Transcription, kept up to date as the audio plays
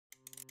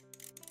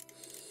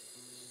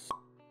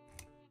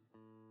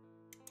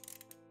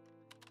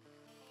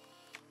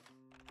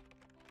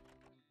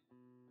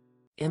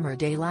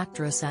Emmerdale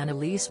actress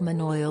Annalise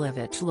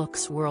Manojlovic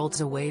looks worlds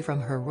away from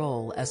her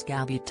role as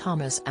Gabby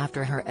Thomas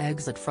after her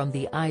exit from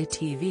the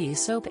ITV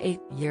soap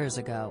 8 years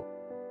ago.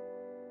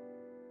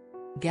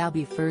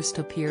 Gabby first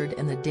appeared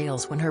in the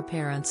Dales when her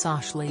parents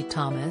Ashley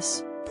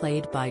Thomas,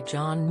 played by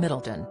John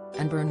Middleton,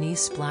 and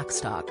Bernice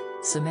Blackstock,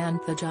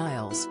 Samantha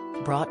Giles,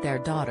 brought their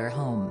daughter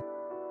home.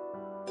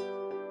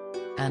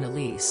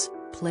 Annalise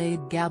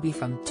played Gabby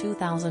from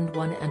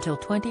 2001 until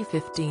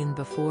 2015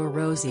 before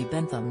Rosie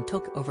Bentham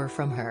took over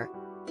from her.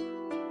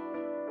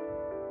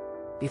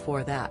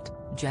 Before that,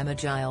 Gemma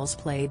Giles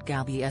played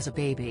Gabby as a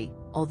baby,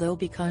 although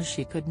because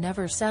she could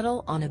never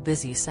settle on a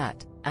busy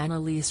set,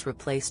 Annalise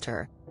replaced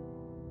her.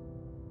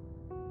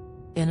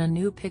 In a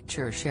new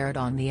picture shared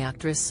on the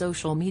actress'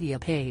 social media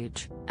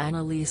page,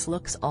 Annalise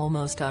looks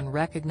almost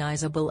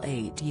unrecognizable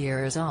 8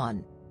 years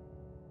on.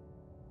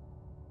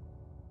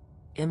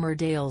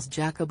 Emmerdale's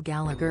Jacob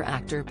Gallagher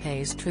actor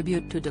pays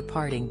tribute to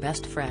departing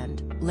best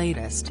friend.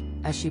 Latest,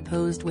 as she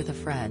posed with a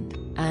friend,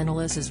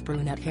 Annalise's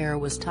brunette hair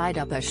was tied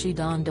up as she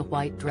donned a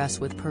white dress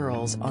with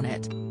pearls on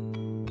it.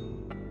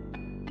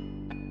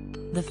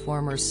 The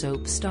former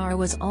soap star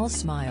was all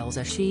smiles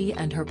as she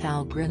and her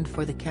pal grinned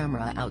for the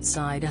camera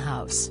outside a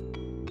house.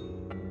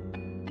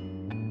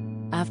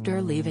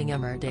 After leaving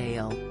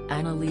Emmerdale,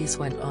 Annalise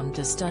went on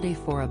to study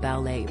for a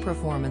ballet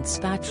performance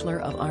Bachelor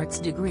of Arts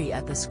degree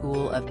at the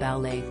School of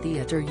Ballet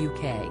Theatre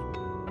UK.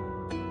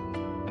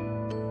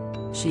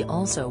 She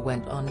also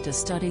went on to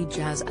study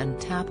jazz and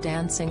tap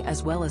dancing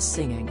as well as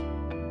singing.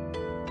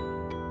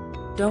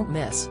 Don't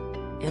miss.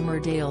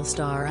 Emmerdale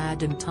star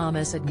Adam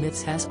Thomas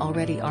admits has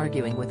already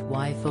arguing with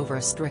wife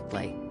over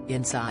Strictly.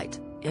 Insight.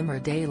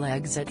 Emmerdale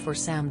exit for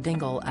Sam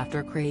Dingle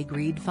after Craig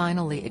Reed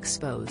finally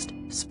exposed.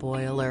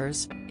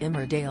 Spoilers,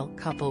 Emmerdale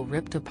couple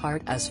ripped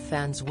apart as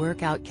fans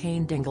work out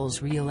Kane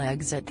Dingle's real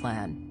exit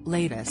plan.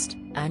 Latest,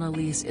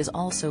 Annalise is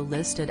also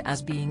listed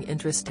as being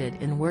interested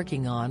in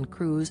working on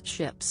cruise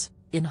ships,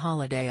 in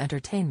holiday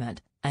entertainment,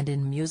 and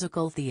in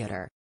musical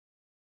theatre.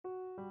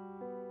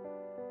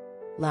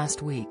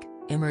 Last week,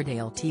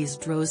 Emmerdale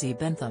teased Rosie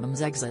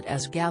Bentham's exit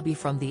as Gabby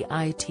from the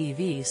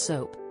ITV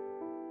soap.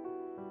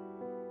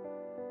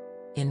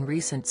 In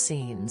recent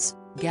scenes,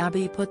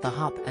 Gabby put the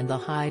Hop and the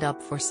Hide up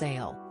for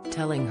sale,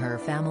 telling her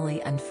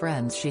family and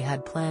friends she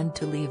had planned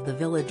to leave the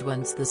village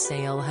once the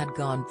sale had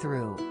gone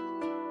through.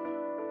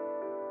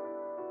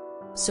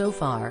 So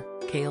far,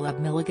 Caleb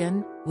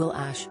Milligan, Will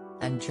Ash,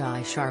 and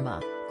Jai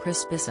Sharma,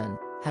 Chris Bisson,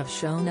 have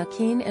shown a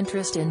keen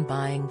interest in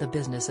buying the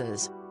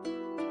businesses.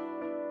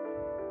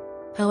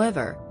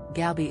 However,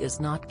 Gabby is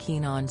not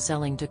keen on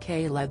selling to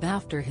Caleb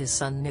after his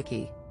son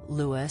Nicky,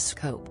 Lewis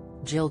Cope,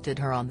 jilted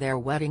her on their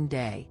wedding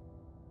day.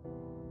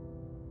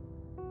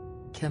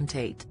 Kim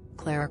Tate,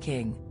 Claire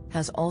King,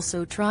 has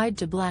also tried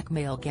to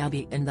blackmail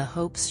Gabby in the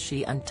hopes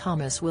she and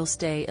Thomas will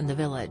stay in the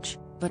village,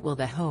 but will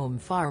the home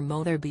farm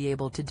mother be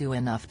able to do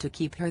enough to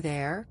keep her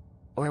there?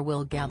 Or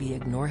will Gabby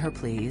ignore her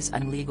pleas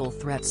and legal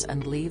threats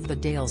and leave the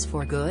Dales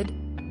for good?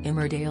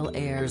 Emmerdale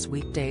airs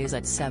weekdays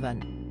at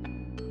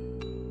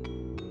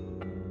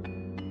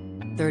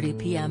 7:30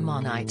 p.m.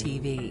 on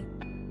ITV.